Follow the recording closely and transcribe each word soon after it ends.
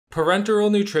Parenteral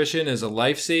nutrition is a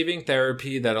life-saving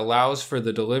therapy that allows for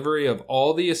the delivery of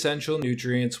all the essential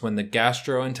nutrients when the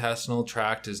gastrointestinal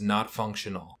tract is not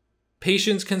functional.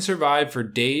 Patients can survive for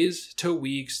days to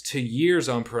weeks to years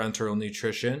on parenteral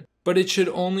nutrition, but it should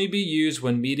only be used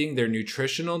when meeting their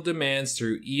nutritional demands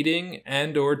through eating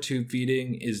and/or tube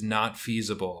feeding is not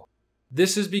feasible.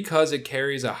 This is because it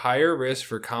carries a higher risk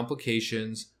for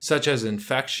complications such as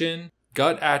infection,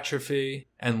 gut atrophy,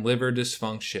 and liver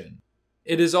dysfunction.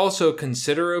 It is also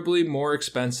considerably more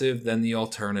expensive than the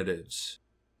alternatives.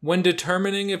 When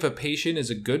determining if a patient is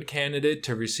a good candidate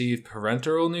to receive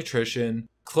parenteral nutrition,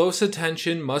 close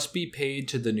attention must be paid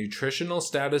to the nutritional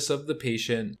status of the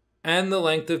patient and the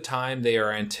length of time they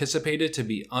are anticipated to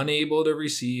be unable to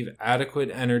receive adequate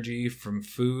energy from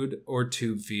food or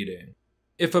tube feeding.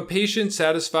 If a patient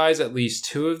satisfies at least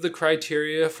 2 of the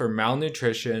criteria for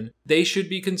malnutrition, they should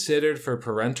be considered for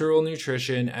parenteral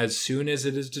nutrition as soon as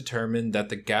it is determined that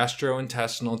the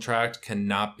gastrointestinal tract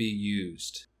cannot be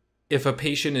used. If a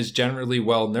patient is generally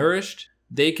well nourished,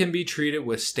 they can be treated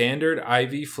with standard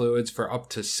IV fluids for up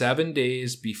to 7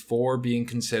 days before being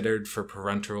considered for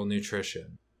parenteral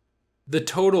nutrition. The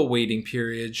total waiting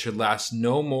period should last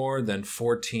no more than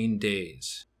 14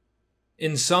 days.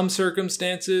 In some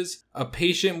circumstances, a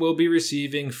patient will be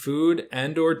receiving food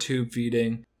and/or tube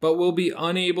feeding, but will be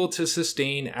unable to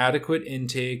sustain adequate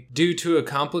intake due to a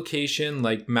complication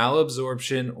like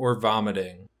malabsorption or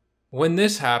vomiting. When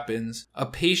this happens, a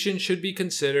patient should be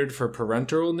considered for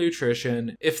parenteral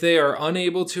nutrition if they are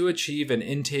unable to achieve an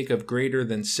intake of greater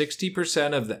than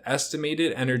 60% of the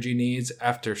estimated energy needs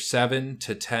after 7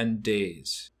 to 10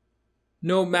 days.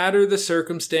 No matter the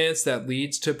circumstance that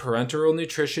leads to parenteral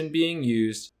nutrition being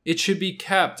used, it should be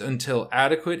kept until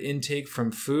adequate intake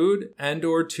from food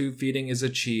and/or tube feeding is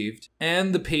achieved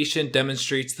and the patient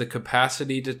demonstrates the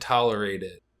capacity to tolerate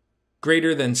it.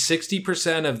 Greater than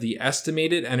 60% of the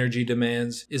estimated energy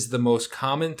demands is the most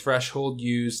common threshold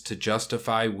used to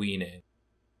justify weaning.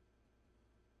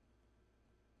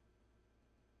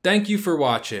 Thank you for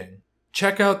watching.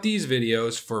 Check out these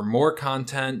videos for more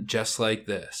content just like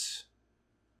this.